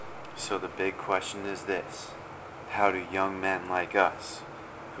So the big question is this: how do young men like us,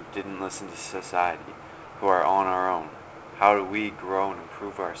 who didn't listen to society, who are on our own, how do we grow and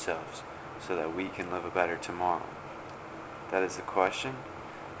improve ourselves so that we can live a better tomorrow? That is the question,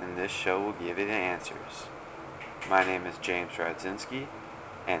 and this show will give you the answers. My name is James Radzinski,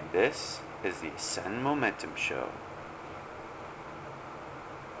 and this is the Ascend Momentum Show.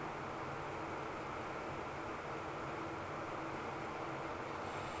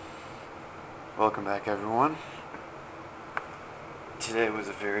 Welcome back, everyone. Today was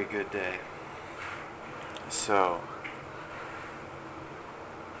a very good day. So,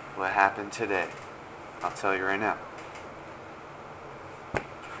 what happened today? I'll tell you right now.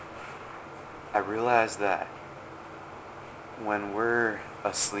 I realized that when we're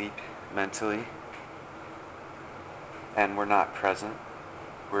asleep mentally and we're not present,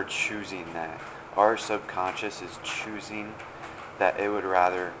 we're choosing that. Our subconscious is choosing that it would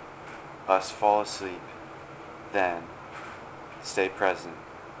rather us fall asleep than stay present.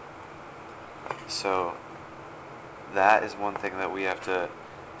 So that is one thing that we have to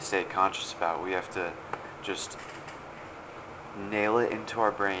stay conscious about. We have to just nail it into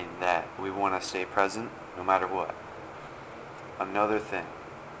our brain that we want to stay present no matter what. Another thing,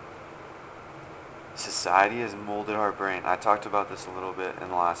 society has molded our brain. I talked about this a little bit in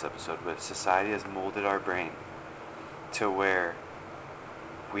the last episode, but society has molded our brain to where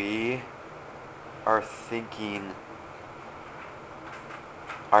we are thinking,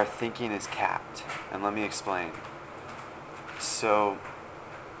 our thinking is capped. And let me explain. So,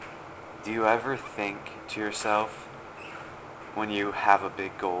 do you ever think to yourself, when you have a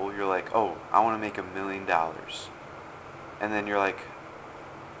big goal, you're like, oh, I want to make $1 million. And then you're like,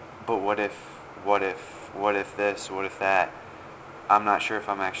 but what if this, what if that? I'm not sure if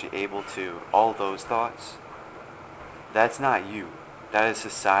I'm actually able to. All those thoughts, that's not you. That is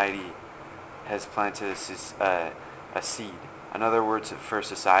society has planted a seed. Another word for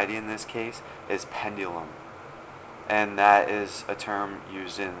society in this case is pendulum. And that is a term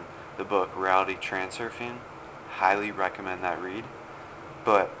used in the book Reality Transurfing. Highly recommend that read.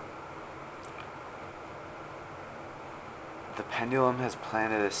 But the pendulum has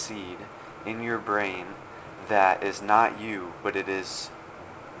planted a seed in your brain that is not you, but it is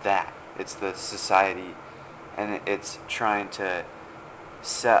that. It's the society, and it's trying to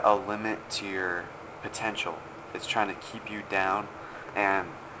set a limit to your potential. It's trying to keep you down, and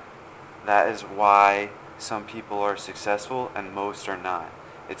that is why some people are successful and most are not.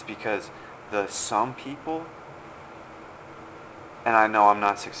 It's because some people, and I know I'm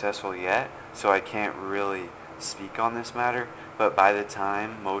not successful yet, so I can't really speak on this matter, but by the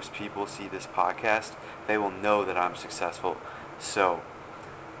time most people see this podcast, they will know that I'm successful. So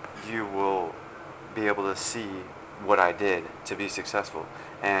you will be able to see what I did to be successful.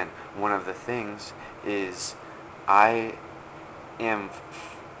 And one of the things is I am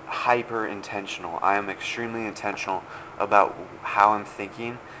hyper intentional. I am extremely intentional about how I'm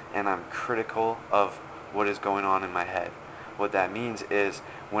thinking, and I'm critical of what is going on in my head. What that means is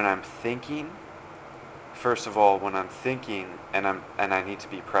when I'm thinking, first of all, when I'm thinking and I need to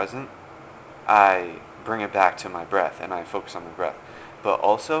be present, I bring it back to my breath and I focus on my breath. But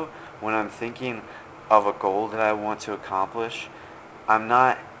also, when I'm thinking of a goal that I want to accomplish,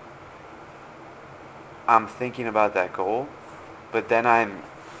 I'm thinking about that goal, but then I'm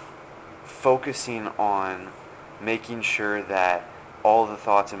focusing on making sure that all the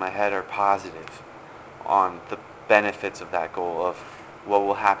thoughts in my head are positive on the benefits of that goal, of what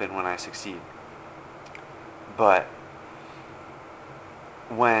will happen when I succeed. But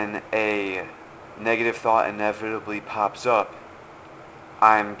when a negative thought inevitably pops up,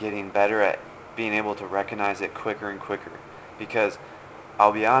 I'm getting better at being able to recognize it quicker and quicker. Because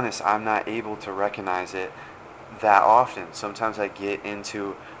I'll be honest, I'm not able to recognize it that often. Sometimes I get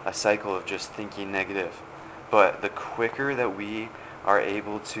into a cycle of just thinking negative. But the quicker that we are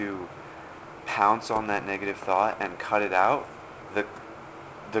able to pounce on that negative thought and cut it out,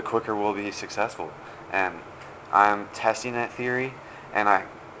 the quicker we'll be successful. And I'm testing that theory, and I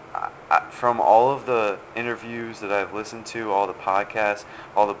from all of the interviews that I've listened to, all the podcasts,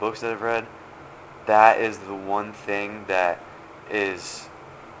 all the books that I've read, that is the one thing that is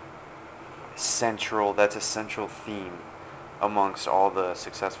central. That's a central theme amongst all the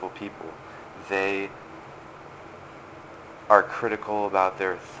successful people. They are critical about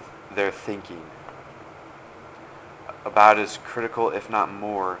their thinking, about as critical, if not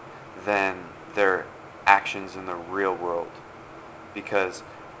more, than their actions in the real world. Because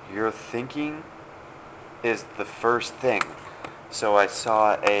your thinking is the first thing. So I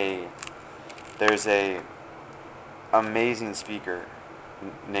saw there's a amazing speaker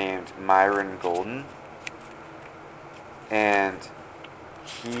named Myron Golden, and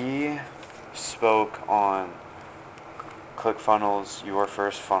he spoke on ClickFunnels Your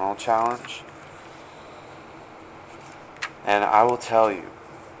First Funnel Challenge. And I will tell you,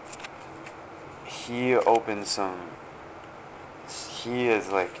 he is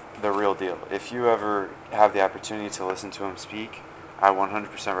like the real deal. If you ever have the opportunity to listen to him speak, I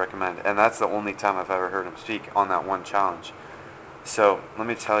 100% recommend. And that's the only time I've ever heard him speak on that one challenge. So let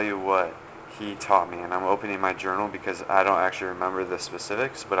me tell you what he taught me. And I'm opening my journal because I don't actually remember the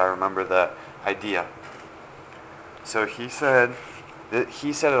specifics, but I remember the idea. So he said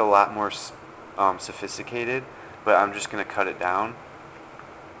it a lot more sophisticated, but I'm just going to cut it down.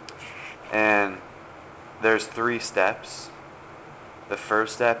 And there's 3 steps. The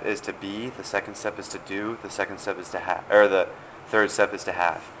first step is to be, the second step is to do, the second step is to have, or the third step is to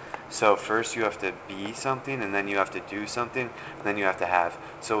have. So first you have to be something, and then you have to do something, and then you have to have.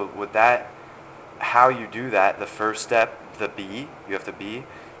 So with that, how you do that, the first step, the be, you have to be,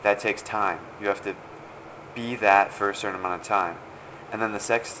 that takes time. You have to be that for a certain amount of time. And then the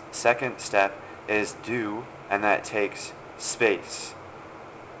second step is do, and that takes space.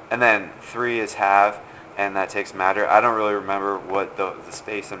 And then 3 is have, and that takes matter. I don't really remember what the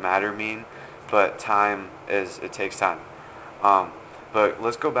space and matter mean, but it takes time. But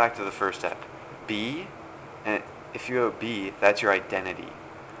let's go back to the first step. Be, and if you have be, that's your identity.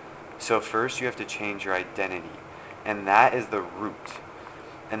 So first you have to change your identity, and that is the root.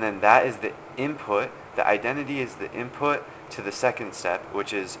 And then that is the input. The identity is the input to the second step,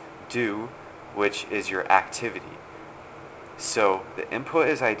 which is do, which is your activity. So the input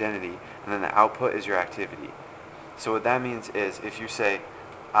is identity, and then the output is your activity. So what that means is if you say,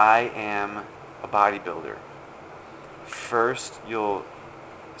 I am a bodybuilder, first you'll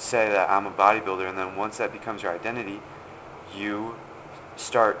say that I'm a bodybuilder, and then once that becomes your identity, you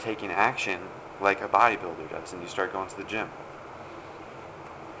start taking action like a bodybuilder does, and you start going to the gym.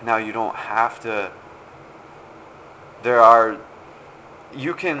 Now you don't have to,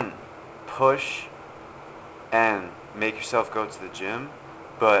 you can push and make yourself go to the gym,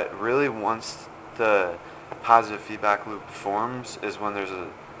 but really once the positive feedback loop forms is when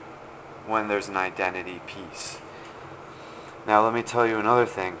there's an identity piece. Now let me tell you another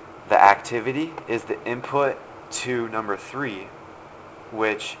thing. The activity is the input to number 3,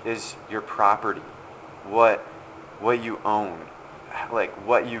 which is your property, what you own, like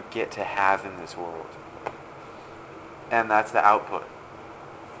what you get to have in this world. And that's the output.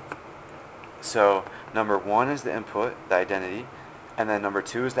 So number 1 is the input, the identity, and then number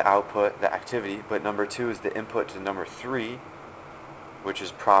 2 is the output, the activity, but number 2 is the input to number 3, which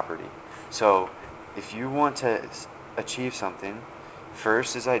is property. So if you want to achieve something,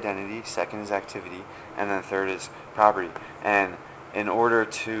 first is identity, second is activity, and then third is property. And in order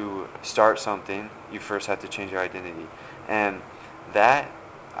to start something, you first have to change your identity. And that,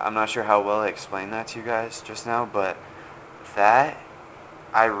 I'm not sure how well I explained that to you guys just now, but that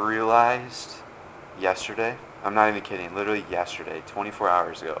I realized yesterday. I'm not even kidding, literally yesterday, 24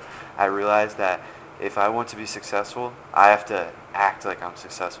 hours ago. I realized that if I want to be successful, I have to act like I'm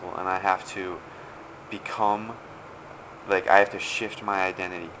successful, and I have to become, I have to shift my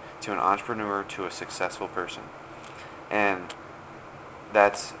identity to an entrepreneur, to a successful person. And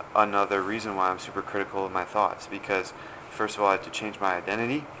that's another reason why I'm super critical of my thoughts, because first of all, I have to change my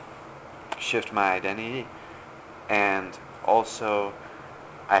identity, shift my identity, and also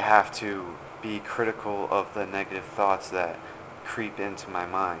I have to be critical of the negative thoughts that creep into my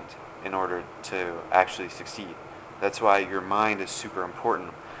mind in order to actually succeed. That's why your mind is super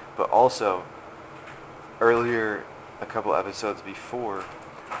important. But also, earlier, a couple episodes before,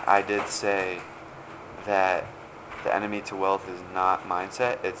 I did say that the enemy to wealth is not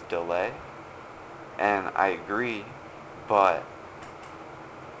mindset, it's delay. And I agree, but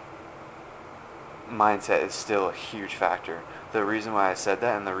mindset is still a huge factor. The reason why I said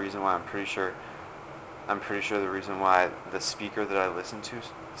that, and the reason why I'm pretty sure the reason why the speaker that I listened to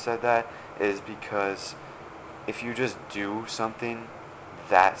said that, is because if you just do something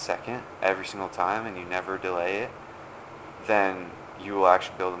that second every single time and you never delay it, then you will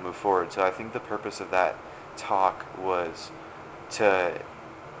actually be able to move forward. So I think the purpose of that talk was to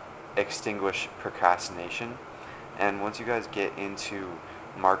extinguish procrastination. And once you guys get into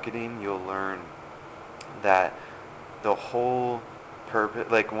marketing, you'll learn that the whole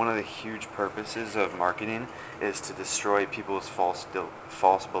purpose, one of the huge purposes of marketing is to destroy people's false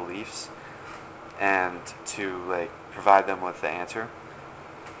beliefs and to provide them with the answer.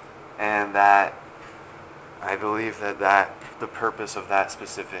 And that I believe that the purpose of that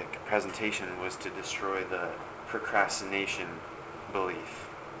specific presentation was to destroy the procrastination belief.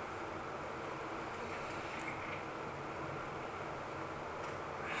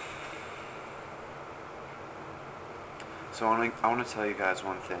 So I want to tell you guys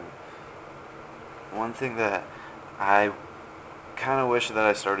one thing. One thing that I kind of wish that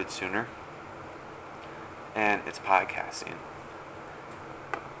I started sooner, and it's podcasting.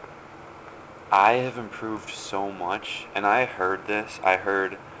 I have improved so much, and I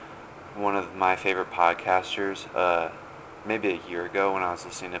heard one of my favorite podcasters maybe a year ago when I was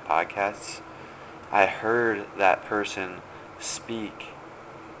listening to podcasts. I heard that person speak,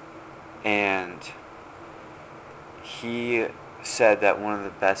 and he said that one of the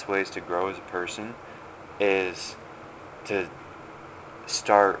best ways to grow as a person is to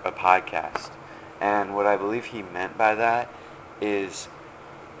start a podcast. And what I believe he meant by that is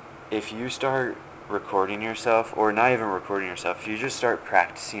if you start recording yourself, or not even recording yourself, if you just start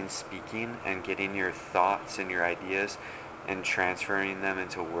practicing speaking and getting your thoughts and your ideas and transferring them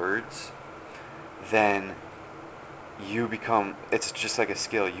into words, then it's just like a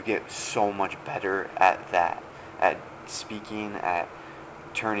skill. You get so much better at that, at speaking, at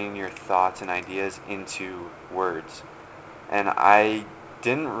turning your thoughts and ideas into words. And I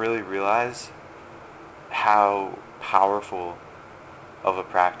didn't really realize how powerful of a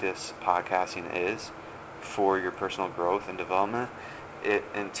practice podcasting is for your personal growth and development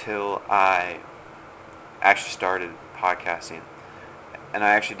until I actually started podcasting. And I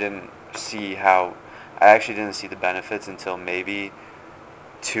actually didn't see the benefits until maybe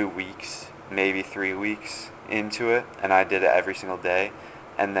 2 weeks, maybe 3 weeks into it, and I did it every single day.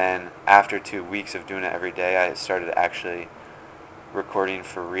 And then after 2 weeks of doing it every day, I started actually recording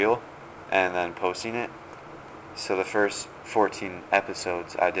for real and then posting it. So the first 14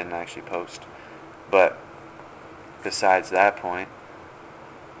 episodes I didn't actually post. But besides that point,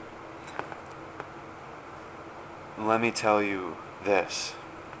 let me tell you this.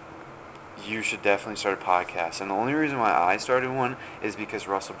 You should definitely start a podcast. And the only reason why I started one is because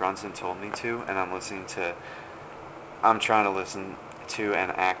Russell Brunson told me to, and I'm trying to listen to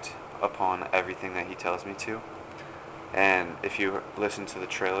and act upon everything that he tells me to. And if you listen to the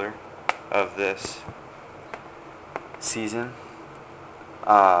trailer of this season,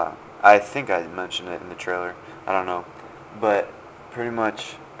 I think I mentioned it in the trailer, I don't know, but pretty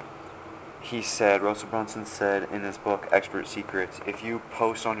much Russell Brunson said in his book, Expert Secrets, if you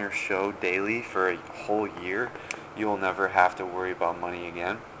post on your show daily for a whole year, you will never have to worry about money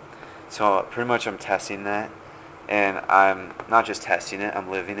again. So pretty much I'm testing that, and I'm not just testing it, I'm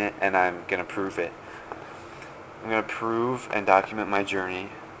living it, and I'm going to prove it. I'm going to prove and document my journey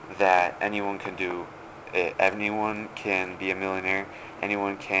that anyone can do it. Anyone can be a millionaire.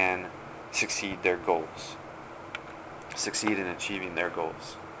 Anyone can succeed in achieving their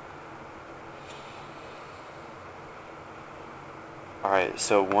goals. Alright,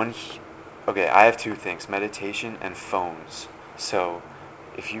 so I have 2 things, meditation and phones. So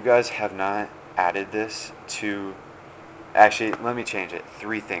if you guys have not added this to, actually, let me change it.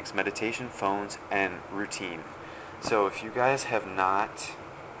 3 things, meditation, phones, and routine. So if you guys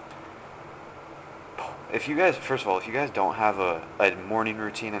first of all, if you guys don't have a morning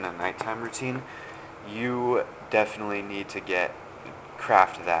routine and a nighttime routine, you definitely need to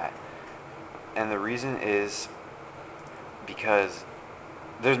craft that. And the reason is because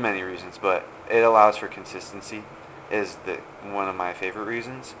there's many reasons, but it allows for consistency is one of my favorite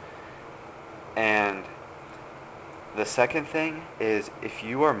reasons. And the second thing is if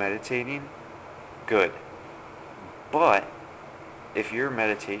you are meditating, good. But if your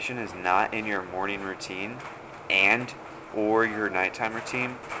meditation is not in your morning routine or your nighttime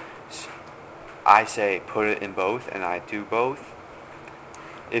routine, I say put it in both, and I do both.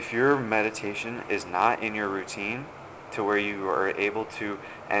 If your meditation is not in your routine to where you are able to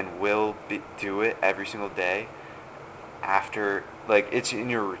and will do it every single day after, it's in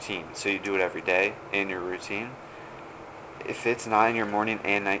your routine, so you do it every day in your routine. If it's not in your morning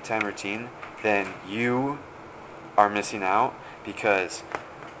and nighttime routine, then you are missing out, because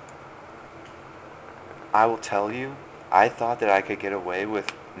I will tell you, I thought that I could get away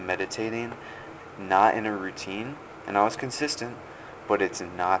with meditating not in a routine, and I was consistent, but it's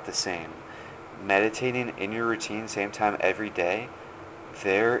not the same. Meditating in your routine, same time every day,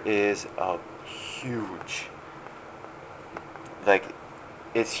 there is a huge,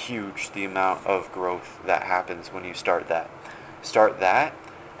 it's huge the amount of growth that happens when you start that.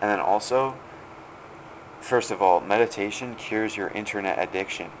 And then also, first of all, meditation cures your internet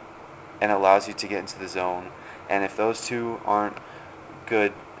addiction and allows you to get into the zone. And if those 2 aren't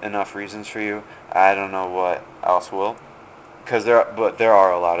good enough reasons for you, I don't know what else will. But there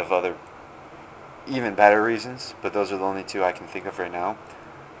are a lot of other even better reasons, but those are the only two I can think of right now.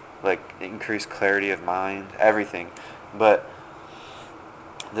 Like increased clarity of mind, everything. But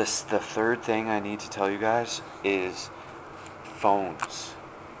the third thing I need to tell you guys is phones.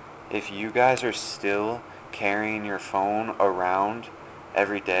 If you guys are still carrying your phone around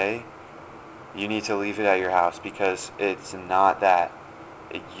every day, you need to leave it at your house, because it's not that.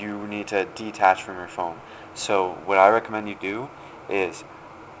 You need to detach from your phone. So what I recommend you do is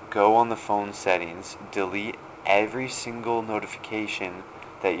go on the phone settings, delete every single notification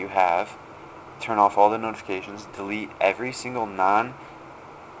that you have, turn off all the notifications, delete every single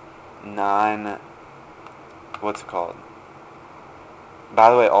what's it called?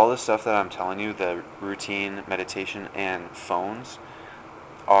 By the way, all the stuff that I'm telling you, the routine, meditation, and phones,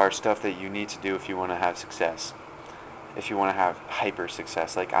 are stuff that you need to do if you want to have success. If you want to have hyper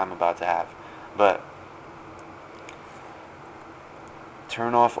success like I'm about to have. But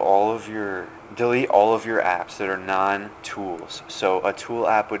delete all of your apps that are non-tools. So a tool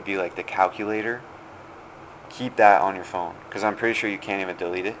app would be like the calculator. Keep that on your phone, because I'm pretty sure you can't even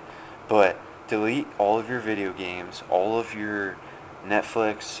delete it. But delete all of your video games, all of your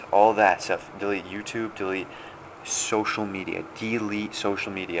Netflix, all that stuff. Delete YouTube, delete social media. Delete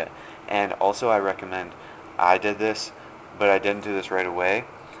social media. And also I recommend, I did this, but I didn't do this right away.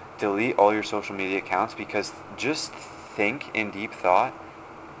 Delete all your social media accounts, because just think in deep thought,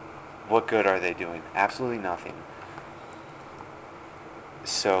 what good are they doing? Absolutely nothing.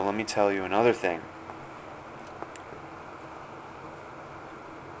 So let me tell you another thing.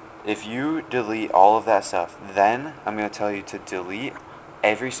 If you delete all of that stuff, then I'm going to tell you to delete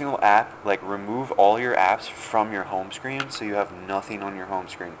every single app, like remove all your apps from your home screen, so you have nothing on your home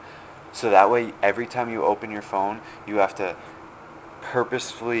screen. So that way, every time you open your phone, you have to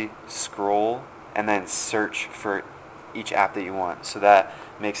purposefully scroll and then search for each app that you want. So that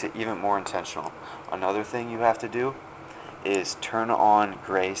makes it even more intentional. Another thing you have to do is turn on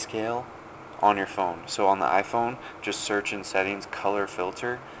grayscale on your phone. So on the iPhone, just search in settings, color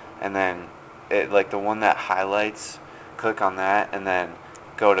filter, and then it, like the one that highlights, click on that, and then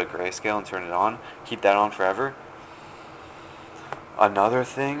go to grayscale and turn it on. Keep that on forever. Another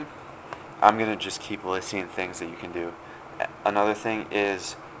thing, I'm going to just keep listing things that you can do. Another thing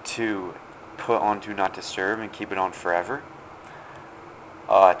is to put on Do Not Disturb and keep it on forever.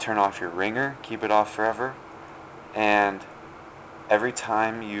 Turn off your ringer, keep it off forever. And every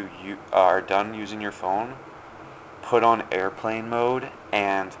time you are done using your phone, put on airplane mode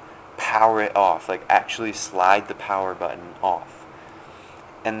and power it off. Like actually slide the power button off.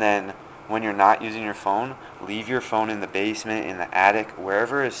 And then when you're not using your phone, leave your phone in the basement, in the attic,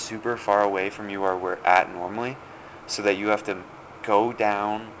 wherever is super far away from you or we're at normally, so that you have to go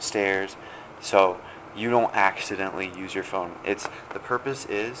downstairs so you don't accidentally use your phone. The purpose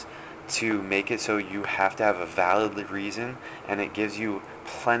is to make it so you have to have a valid reason, and it gives you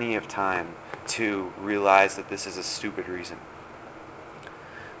plenty of time to realize that this is a stupid reason.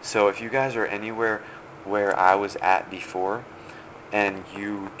 So if you guys are anywhere where I was at before, and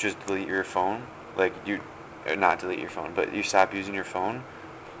you just delete your phone, not delete your phone, but you stop using your phone,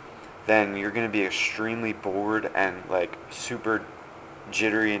 then you're going to be extremely bored and like super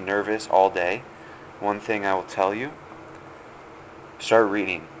jittery and nervous all day. One thing I will tell you, start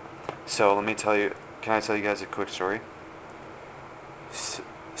reading. So let me tell you, can I tell you guys a quick story?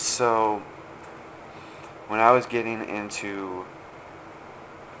 So when I was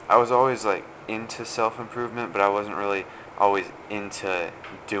I was always like into self-improvement, but I wasn't really always into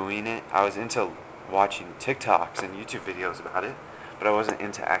doing it. I was into watching TikToks and YouTube videos about it, but I wasn't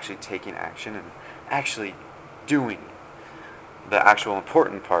into actually taking action and actually doing the actual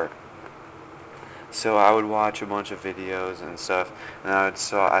important part. So I would watch a bunch of videos and stuff, and I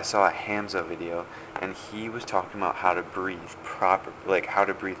saw a Hamza video, and he was talking about how to breathe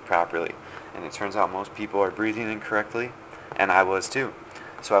properly. And it turns out most people are breathing incorrectly, and I was too.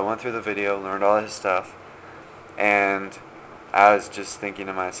 So I went through the video, learned all his stuff, and I was just thinking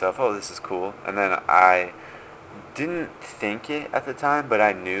to myself, oh, this is cool. And then I didn't think it at the time, but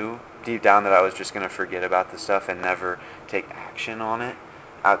I knew deep down that I was just going to forget about the stuff and never take action on it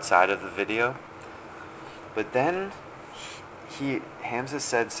outside of the video. But then Hamza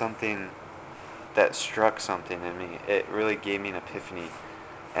said something that struck something in me. It really gave me an epiphany.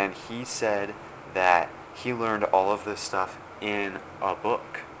 And he said that he learned all of this stuff in a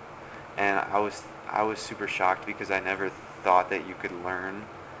book. And I was super shocked, because I never thought that you could learn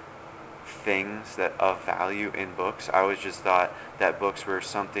things that of value in books. I always just thought that books were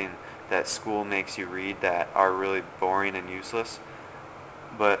something that school makes you read that are really boring and useless.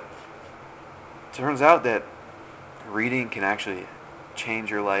 But it turns out that reading can actually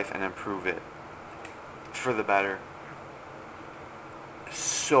change your life and improve it. for the better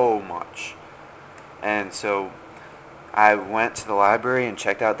so much. And so I went to the library and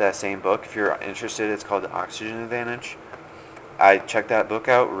checked out that same book. If you're interested, it's called The Oxygen Advantage. I checked that book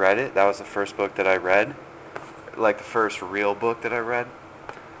out, read it. That was the first book that I read, like the first real book that I read.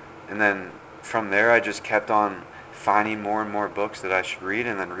 And then from there, I just kept on finding more and more books that I should read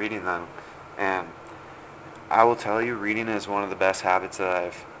and then reading them. And I will tell you, reading is one of the best habits that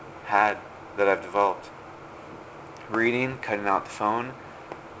I've had, that I've developed. Reading, cutting out the phone,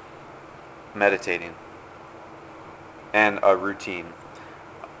 meditating, and a routine,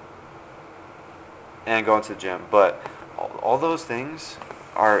 and going to the gym. But all those things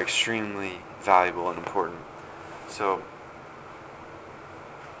are extremely valuable and important. So,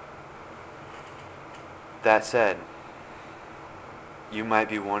 that said, you might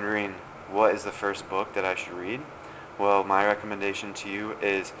be wondering, what is the first book that I should read? Well, my recommendation to you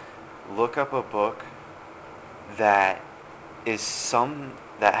is look up a book that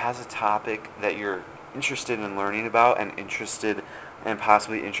that has a topic that you're interested in learning about and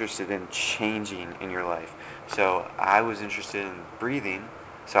possibly interested in changing in your life. So I was interested in breathing,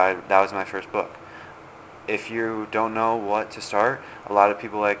 so that was my first book. If you don't know what to start, a lot of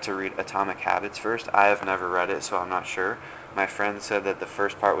people like to read Atomic Habits first. I have never read it, so I'm not sure. My friend said that the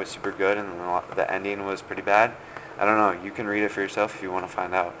first part was super good and the ending was pretty bad. I don't know. You can read it for yourself if you want to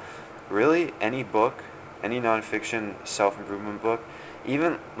find out. Really, any book, any nonfiction self-improvement book,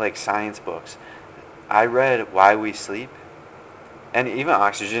 even like science books. I read Why We Sleep, and even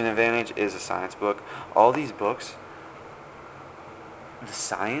Oxygen Advantage is a science book. All these books, the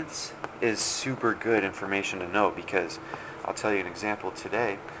science is super good information to know, because I'll tell you an example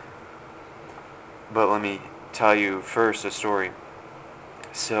today. But let me tell you first a story.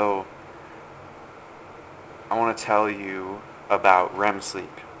 So I want to tell you about REM sleep.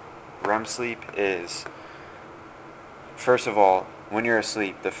 REM sleep is, first of all, when you're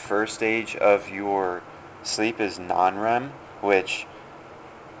asleep, the first stage of your sleep is non-REM, which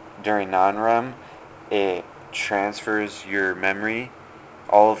during non-REM, it transfers your memory,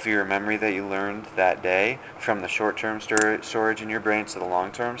 all of your memory that you learned that day, from the short-term storage in your brain to the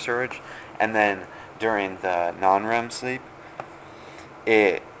long-term storage. And then during the non-REM sleep,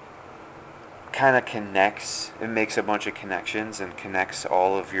 it kind of connects, it makes a bunch of connections and connects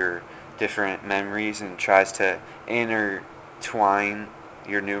all of your different memories and tries to intertwine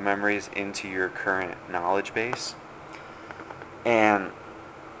your new memories into your current knowledge base. And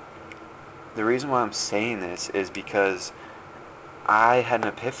the reason why I'm saying this is because I had an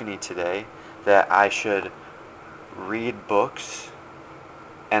epiphany today that I should read books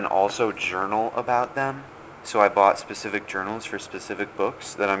and also journal about them. So I bought specific journals for specific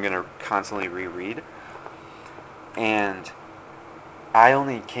books that I'm going to constantly reread. And I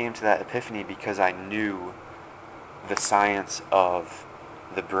only came to that epiphany because I knew the science of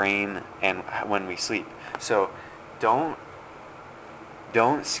the brain and when we sleep. So don't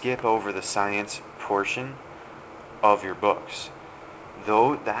skip over the science portion of your books.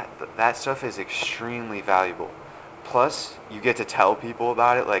 Though that stuff is extremely valuable. Plus, you get to tell people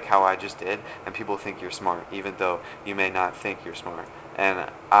about it, like how I just did, and people think you're smart, even though you may not think you're smart. And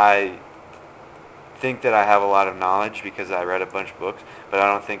I think that I have a lot of knowledge because I read a bunch of books, but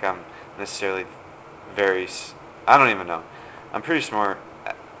I don't think I'm necessarily I don't even know. I'm pretty smart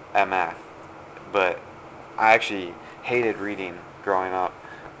at math, but I actually hated reading growing up,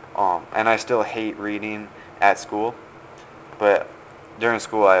 and I still hate reading at school, but during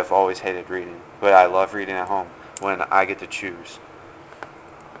school I have always hated reading, but I love reading at home when I get to choose.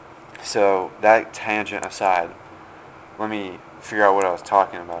 So that tangent aside, let me figure out what I was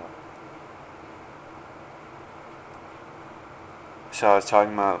talking about. So I was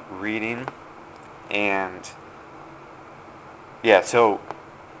talking about reading, and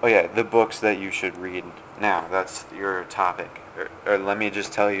the books that you should read now. That's your topic. Or let me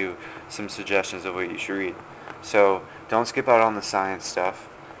just tell you some suggestions of what you should read. So don't skip out on the science stuff,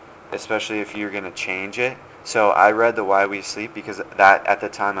 especially if you're going to change it. So I read the Why We Sleep because that at the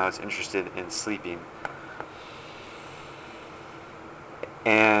time I was interested in sleeping.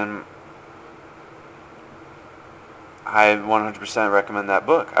 And I 100% recommend that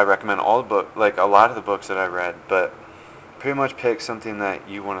book. I recommend all the book, like a lot of the books that I read, but pretty much pick something that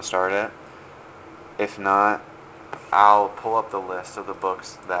you want to start at. If not, I'll pull up the list of the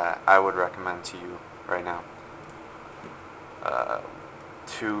books that I would recommend to you right now.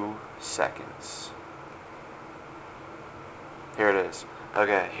 2 seconds. Here it is.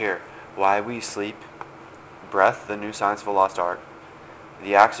 Okay, here. Why We Sleep, Breath, The New Science of a Lost Art,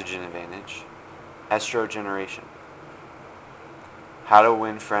 The Oxygen Advantage, Estrogeneration, How to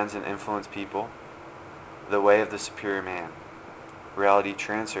Win Friends and Influence People, The Way of the Superior Man, Reality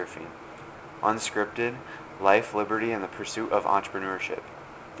Transurfing, Unscripted, Life, Liberty, and the Pursuit of Entrepreneurship,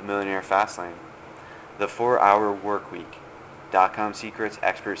 The Millionaire Fastlane, The 4-Hour Work Week, .com Secrets,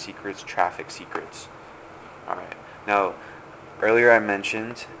 Expert Secrets, Traffic Secrets. Alright, now earlier I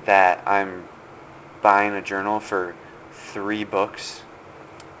mentioned that I'm buying a journal for 3 books.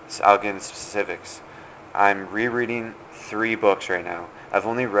 So I'll get into specifics. I'm rereading 3 books right now. I've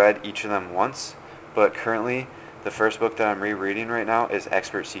only read each of them once, but currently the first book that I'm rereading right now is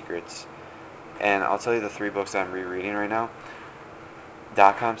Expert Secrets. And I'll tell you the 3 books that I'm rereading right now.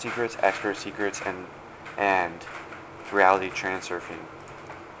 .com Secrets, Expert Secrets, and Reality Transurfing.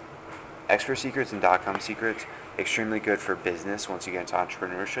 Expert Secrets and .com Secrets, extremely good for business once you get into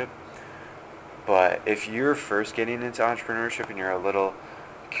entrepreneurship. But if you're first getting into entrepreneurship and you're a little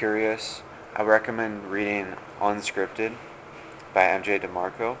curious, I recommend reading Unscripted by MJ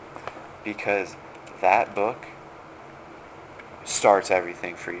DeMarco, because that book starts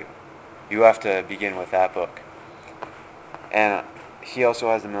everything for you. You have to begin with that book. And he also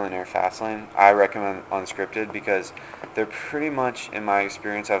has The Millionaire Fastlane. I recommend Unscripted because they're pretty much, in my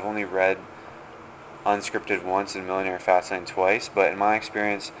experience, I've only read Unscripted once and Millionaire Fastlane twice, but in my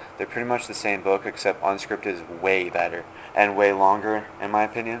experience, they're pretty much the same book, except Unscripted is way better and way longer, in my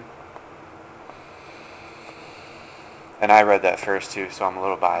opinion. And I read that first too, so I'm a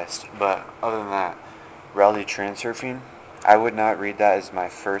little biased. But other than that, Reality Transurfing, I would not read that as my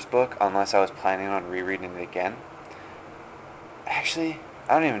first book unless I was planning on rereading it again. Actually,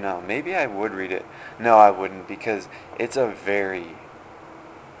 I don't even know. Maybe I would read it. No, I wouldn't, because it's a very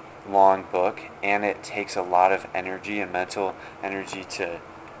long book, and it takes a lot of energy and mental energy to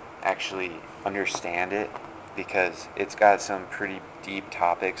actually understand it, because it's got some pretty deep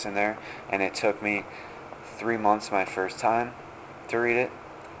topics in there, and it took me 3 months my first time to read it,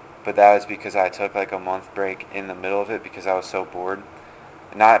 but that was because I took like a month break in the middle of it because I was so bored.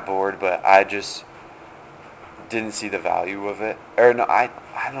 Not bored, but I just didn't see the value of it. Or no, I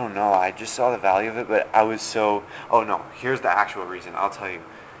don't know, I just saw the value of it, but I was so, oh no, here's the actual reason, I'll tell you.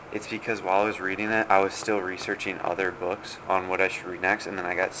 It's because while I was reading it, I was still researching other books on what I should read next, and then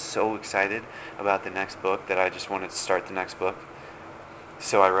I got so excited about the next book that I just wanted to start the next book.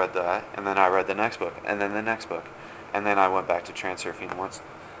 So I read that, and then I read the next book, and then the next book, and then I went back to transurfing once.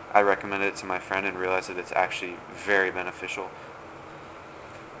 I recommended it to my friend and realized that it's actually very beneficial.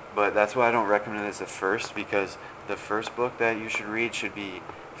 But that's why I don't recommend it as the first, because the first book that you should read should be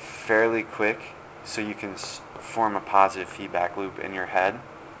fairly quick so you can form a positive feedback loop in your head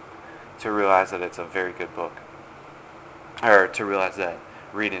to realize that it's a very good book. Or to realize that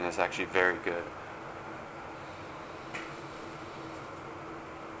reading is actually very good.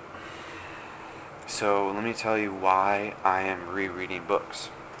 So let me tell you why I am rereading books.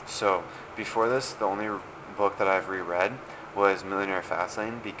 So before this, the only book that I've reread was Millionaire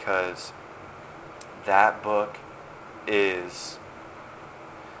Fastlane, because that book is,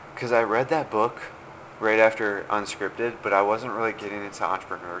 because I read that book right after Unscripted, but I wasn't really getting into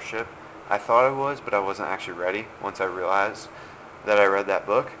entrepreneurship. I thought I was, but I wasn't actually ready once I realized that I read that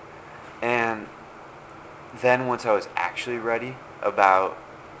book. And then once I was actually ready, about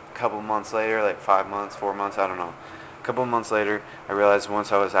a couple months later, like 5 months, 4 months, I don't know. A couple months later, I realized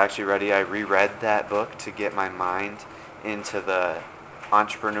once I was actually ready, I reread that book to get my mind into the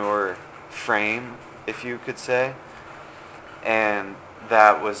entrepreneur frame, if you could say. And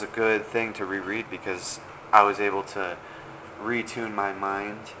that was a good thing to reread because I was able to retune my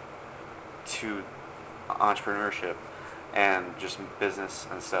mind to entrepreneurship and just business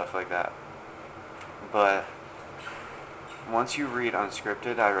and stuff like that. But once you read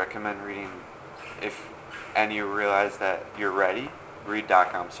Unscripted, I recommend reading, and you realize that you're ready, read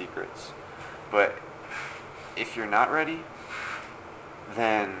 .com Secrets. But if you're not ready,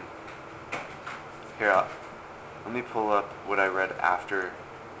 then here, let me pull up what I read after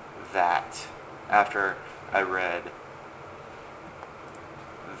that. After I read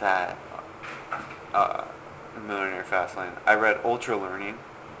that Millionaire Fastlane, I read Ultra Learning,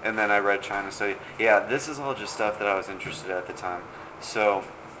 and then I read China Study. Yeah, this is all just stuff that I was interested in at the time. So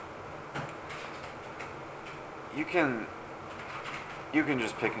you can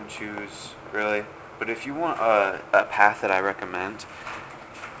just pick and choose, really. But if you want a path that I recommend,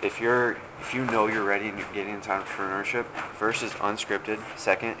 if you know you're ready and you're getting into entrepreneurship, first is Unscripted.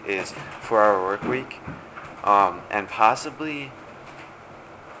 Second is 4-Hour Work Week, and possibly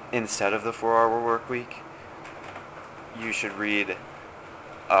instead of the 4-Hour Work Week, you should read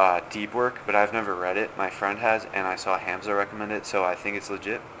Deep Work. But I've never read it. My friend has, and I saw Hamza recommend it, so I think it's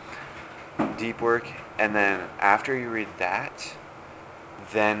legit. Deep Work, and then after you read that,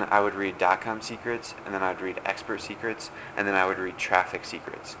 Then I would read .com secrets, and then I would read expert secrets, and then I would read traffic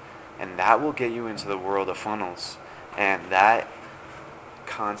secrets. And that will get you into the world of funnels. And that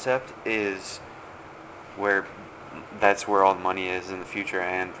concept is where that's where all the money is in the future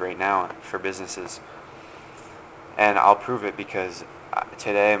and right now for businesses. And I'll prove it because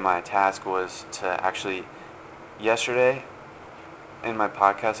today my task was to actually, yesterday in my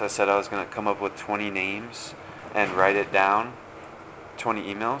podcast I said I was going to come up with 20 names and write it down, 20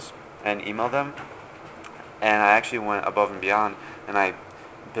 emails, and email them. And I actually went above and beyond, and I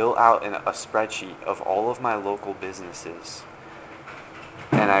built out a spreadsheet of all of my local businesses.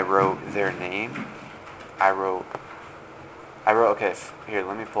 And I wrote their name. I wrote, okay, here,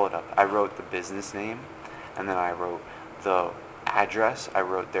 let me pull it up. I wrote the business name, and then I wrote the address. I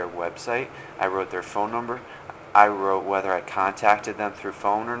wrote their website. I wrote their phone number. I wrote whether I contacted them through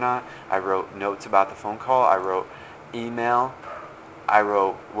phone or not. I wrote notes about the phone call. I wrote email. I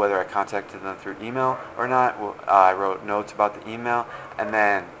wrote whether I contacted them through email or not. I wrote notes about the email, and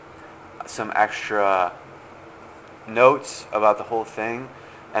then some extra notes about the whole thing,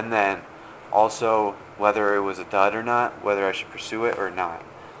 and then also whether it was a dud or not, whether I should pursue it or not,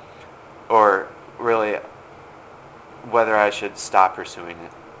 or really whether I should stop pursuing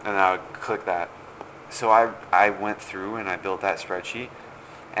it, and I would click that. So I went through and I built that spreadsheet,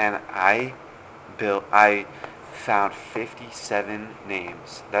 and I found 57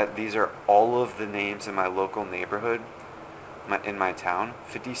 names. These are all of the names in my local neighborhood, in my town.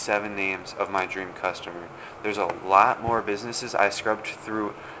 57 names of my dream customer. There's a lot more businesses. I scrubbed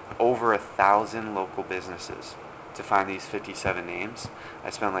through over 1,000 local businesses to find these 57 names.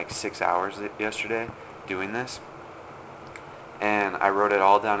 I spent like 6 hours yesterday doing this, and I wrote it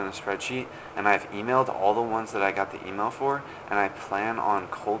all down in a spreadsheet, and I've emailed all the ones that I got the email for, and I plan on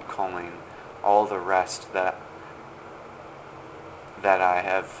cold calling all the rest that I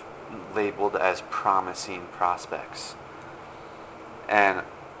have labeled as promising prospects. And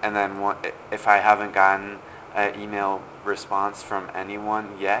then if I haven't gotten an email response from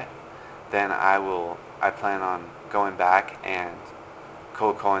anyone yet, then I plan on going back and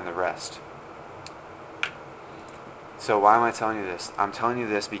cold calling the rest. So why am I telling you this? I'm telling you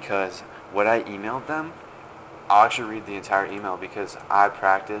this because what I emailed them, I'll actually read the entire email because I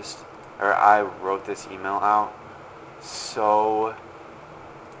wrote this email out. So,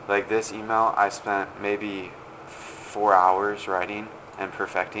 like this email, I spent maybe 4 hours writing and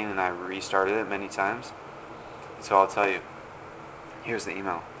perfecting, and I restarted it many times. So I'll tell you, here's the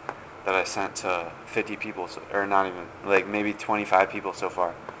email that I sent to 50 people, or not even, like maybe 25 people so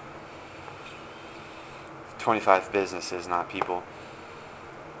far. 25 businesses, not people.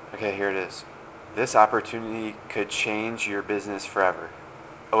 Okay, here it is. This opportunity could change your business forever.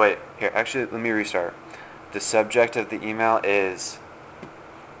 Oh wait, here, actually, let me restart. The subject of the email is,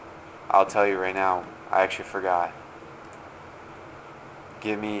 I'll tell you right now, I actually forgot.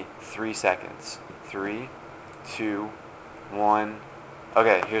 Give me 3 seconds. 3, 2, 1.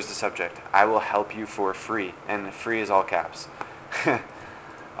 Okay, here's the subject. I will help you for free. And free is all caps.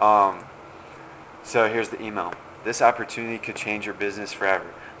 So here's the email. This opportunity could change your business forever.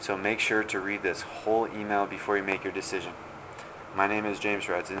 So make sure to read this whole email before you make your decision. My name is James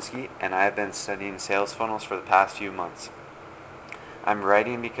Radzinski, and I have been studying sales funnels for the past few months. I'm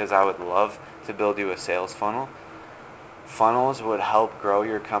writing because I would love to build you a sales funnel. Funnels would help grow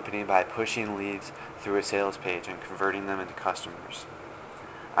your company by pushing leads through a sales page and converting them into customers.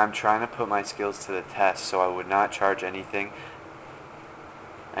 I'm trying to put my skills to the test, so I would not charge anything.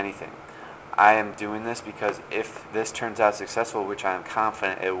 I am doing this because if this turns out successful, which I am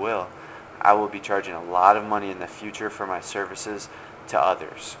confident it will, I will be charging a lot of money in the future for my services to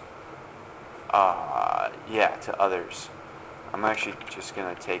others. To others. I'm actually just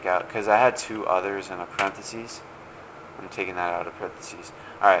going to take out, because I had 2 others in a parentheses. I'm taking that out of parentheses.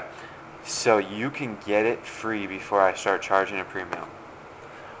 Alright, so you can get it free before I start charging a premium.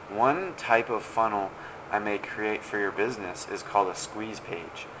 One type of funnel I may create for your business is called a squeeze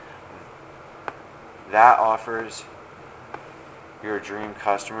page. That offers your dream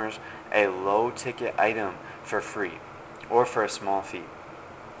customers a low ticket item for free or for a small fee.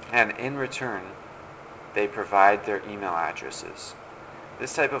 And in return, they provide their email addresses.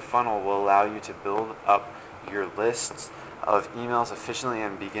 This type of funnel will allow you to build up your lists of emails efficiently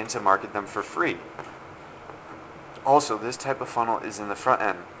and begin to market them for free. Also, this type of funnel is in the front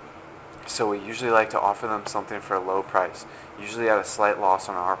end, so we usually like to offer them something for a low price, usually at a slight loss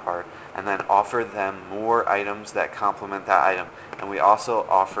on our part, and then offer them more items that complement that item. And we also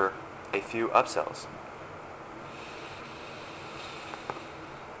offer a few upsells.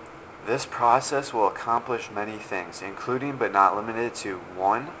 This process will accomplish many things, including but not limited to: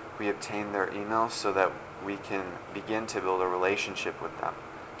 1, we obtain their emails so that we can begin to build a relationship with them.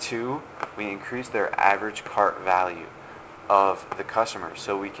 2, we increase their average cart value of the customer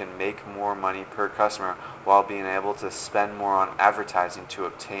so we can make more money per customer while being able to spend more on advertising to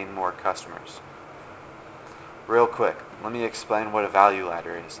obtain more customers. Real quick, let me explain what a value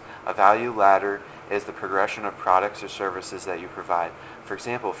ladder is. A value ladder is the progression of products or services that you provide. For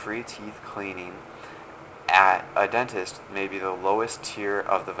example, free teeth cleaning at a dentist may be the lowest tier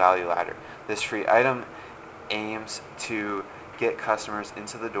of the value ladder. This free item aims to get customers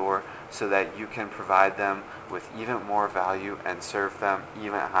into the door so that you can provide them with even more value and serve them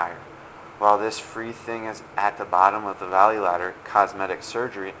even higher. While this free thing is at the bottom of the value ladder, cosmetic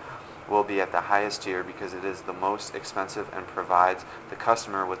surgery will be at the highest tier because it is the most expensive and provides the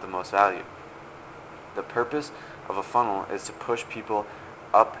customer with the most value. The purpose of a funnel is to push people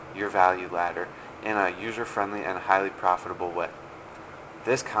up your value ladder in a user-friendly and highly profitable way.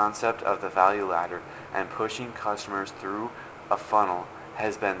 This concept of the value ladder and pushing customers through a funnel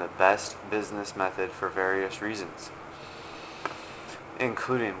has been the best business method for various reasons,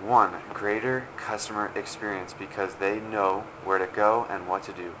 including: 1, greater customer experience because they know where to go and what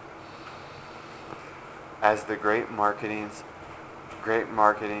to do. As the great marketing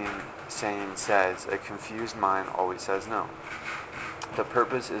saying says, a confused mind always says no. The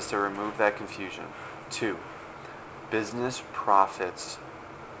purpose is to remove that confusion. 2, business profits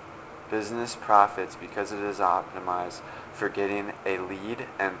because it is optimized for getting a lead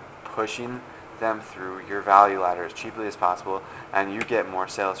and pushing them through your value ladder as cheaply as possible, and you get more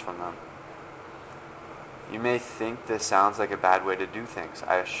sales from them. You may think this sounds like a bad way to do things.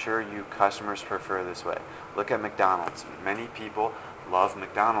 I assure you customers prefer this way. Look at McDonald's. Many people love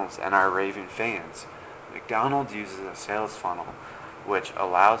McDonald's and are raving fans. McDonald's uses a sales funnel which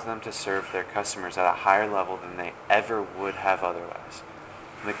allows them to serve their customers at a higher level than they ever would have otherwise.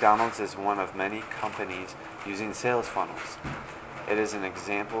 McDonald's is one of many companies using sales funnels. It is an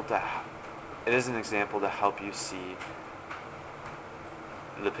example to help you see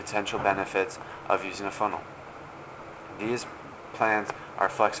the potential benefits of using a funnel. These plans are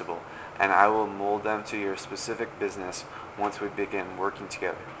flexible, and I will mold them to your specific business once we begin working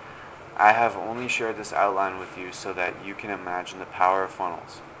together. I have only shared this outline with you so that you can imagine the power of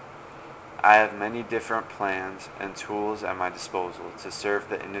funnels. I have many different plans and tools at my disposal to serve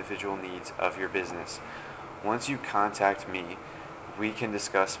the individual needs of your business. Once you contact me, we can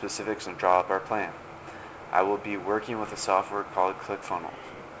discuss specifics and draw up our plan. I will be working with a software called ClickFunnels.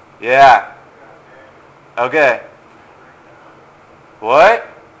 Yeah. Okay. What?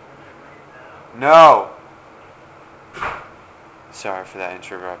 No. Sorry for that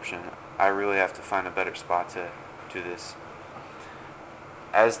interruption. I really have to find a better spot to do this.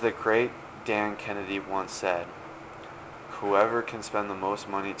 As the great Dan Kennedy once said, whoever can spend the most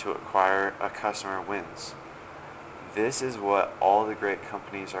money to acquire a customer wins. This is what all the great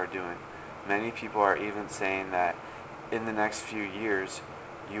companies are doing. Many people are even saying that in the next few years,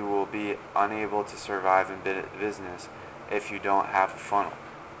 you will be unable to survive in business if you don't have a funnel.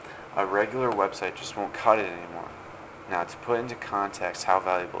 A regular website just won't cut it anymore. Now, to put into context how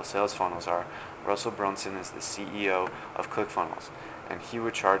valuable sales funnels are, Russell Brunson is the CEO of ClickFunnels, and he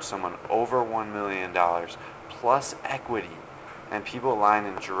would charge someone over $1 million plus equity, and people line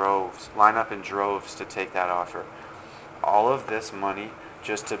up in droves to take that offer. All of this money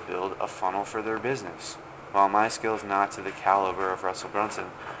just to build a funnel for their business. While my skill is not to the caliber of Russell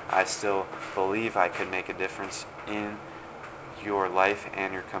Brunson, I still believe I could make a difference in your life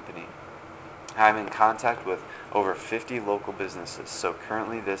and your company. I'm in contact with over 50 local businesses, so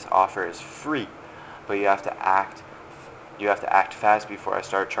currently this offer is free, but you have to act fast before I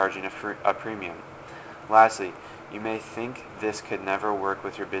start charging a premium. Lastly, you may think this could never work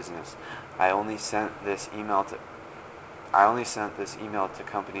with your business. I only sent this email to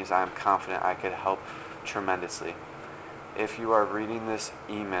companies I am confident I could help tremendously. If you are reading this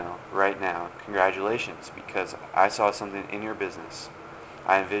email right now, congratulations, because I saw something in your business.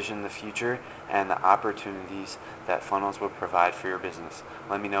 I envision the future and the opportunities that funnels will provide for your business.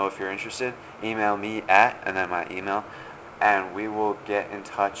 Let me know if you're interested. Email me at, and then my email, and we will get in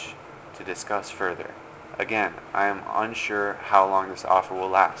touch to discuss further. Again, I am unsure how long this offer will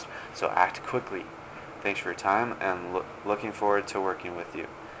last, so act quickly. Thanks for your time, and looking forward to working with you.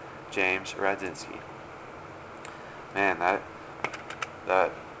 James Radzinski. Man,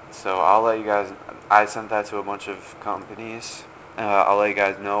 so I'll let you guys, I sent that to a bunch of companies. I'll let you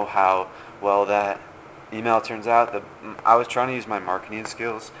guys know how well that email turns out. I was trying to use my marketing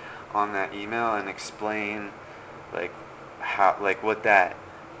skills on that email and explain what that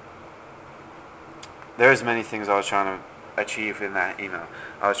there's many things I was trying to achieve in that email.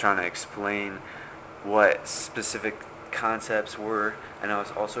 I was trying to explain what specific concepts were, and I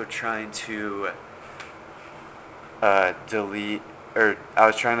was also trying to delete, or I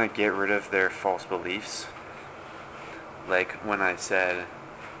was trying to get rid of their false beliefs. Like when I said,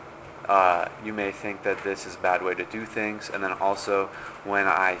 you may think that this is a bad way to do things, and then also when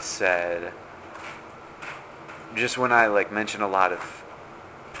I said, just when I like mentioned a lot of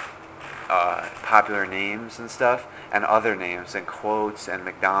popular names and stuff, and other names and quotes and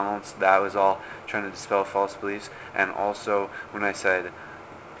McDonald's, that was all trying to dispel false beliefs. And also when I said,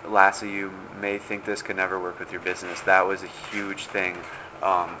 lastly, you may think this could never work with your business, that was a huge thing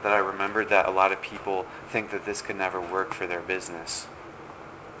that I remembered, that a lot of people think that this could never work for their business.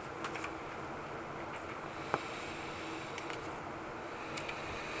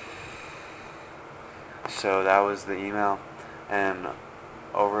 So that was the email, and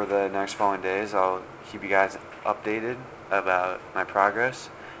over the next following days I'll keep you guys updated about my progress.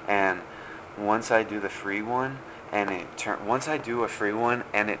 And once I do the free one and once I do a free one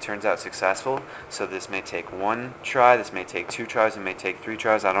and it turns out successful, so this may take 1 try, this may take 2 tries, it may take 3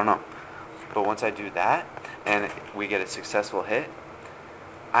 tries, I don't know. But once I do that and we get a successful hit,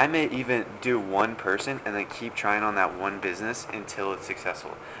 I may even do one person and then keep trying on that one business until it's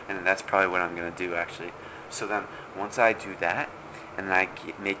successful. And that's probably what I'm going to do, actually. So then once I do that and then I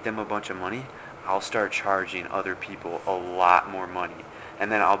make them a bunch of money, I'll start charging other people a lot more money.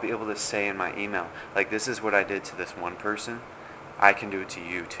 And then I'll be able to say in my email, like, this is what I did to this one person, I can do it to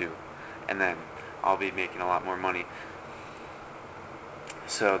you too. And then I'll be making a lot more money.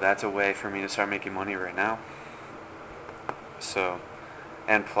 So that's a way for me to start making money right now. So,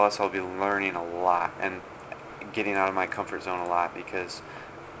 and plus I'll be learning a lot and getting out of my comfort zone a lot, because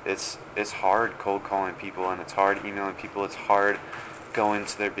it's hard cold calling people, and it's hard emailing people, it's hard going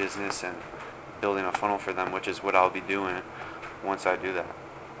to their business and building a funnel for them, which is what I'll be doing once I do that.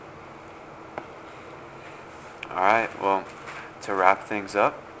 Alright, well, to wrap things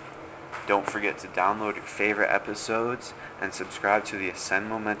up, don't forget to download your favorite episodes and subscribe to the Ascend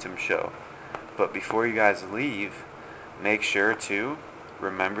Momentum Show. But before you guys leave, make sure to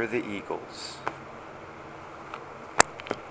remember the Eagles.